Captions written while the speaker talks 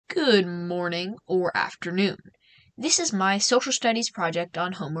Good morning or afternoon. This is my social studies project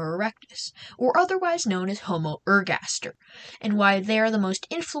on Homo erectus, or otherwise known as Homo ergaster, and why they are the most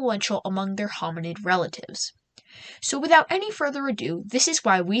influential among their hominid relatives. So without any further ado, this is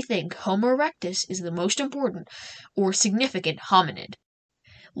why we think Homo erectus is the most important or significant hominid.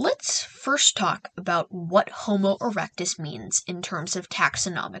 Let's first talk about what Homo erectus means in terms of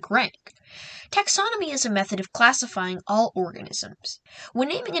taxonomic rank. Taxonomy is a method of classifying all organisms. When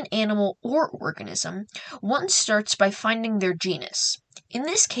naming an animal or organism, one starts by finding their genus. In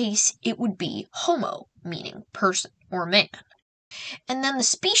this case, it would be Homo, meaning person or man, and then the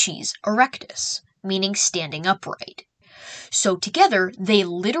species Erectus, meaning standing upright. So together, they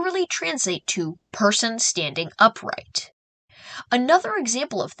literally translate to person standing upright. Another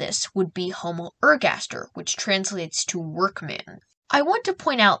example of this would be Homo ergaster, which translates to workman. I want to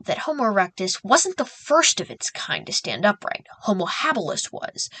point out that Homo erectus wasn't the first of its kind to stand upright. Homo habilis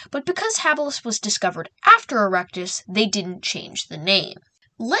was, but because habilis was discovered after erectus, they didn't change the name.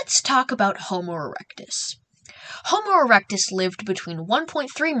 Let's talk about Homo erectus. Homo erectus lived between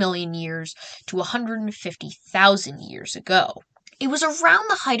 1.3 million years to 150,000 years ago. It was around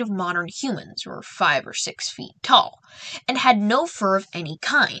the height of modern humans, or 5 or 6 feet tall, and had no fur of any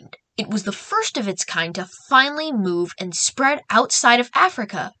kind. It was the first of its kind to finally move and spread outside of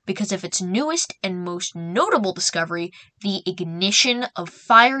Africa because of its newest and most notable discovery, the ignition of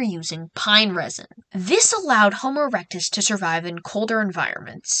fire using pine resin. This allowed Homo erectus to survive in colder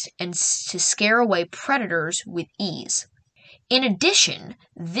environments and to scare away predators with ease. In addition,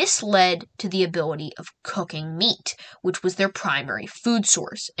 this led to the ability of cooking meat, which was their primary food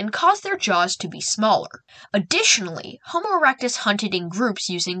source, and caused their jaws to be smaller. Additionally, Homo erectus hunted in groups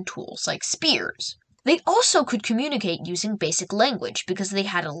using tools like spears. They also could communicate using basic language because they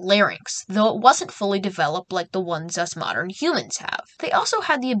had a larynx, though it wasn't fully developed like the ones us modern humans have. They also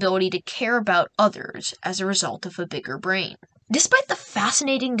had the ability to care about others as a result of a bigger brain. Despite the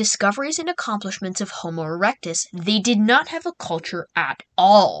fascinating discoveries and accomplishments of Homo erectus, they did not have a culture at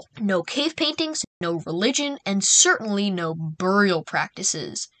all. No cave paintings, no religion, and certainly no burial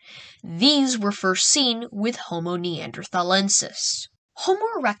practices. These were first seen with Homo neanderthalensis. Homo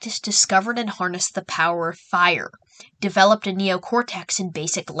erectus discovered and harnessed the power of fire, developed a neocortex in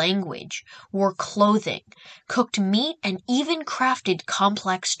basic language, wore clothing, cooked meat, and even crafted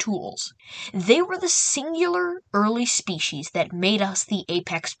complex tools. They were the singular early species that made us the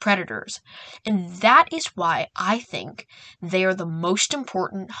apex predators, and that is why I think they are the most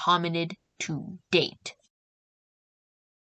important hominid to date.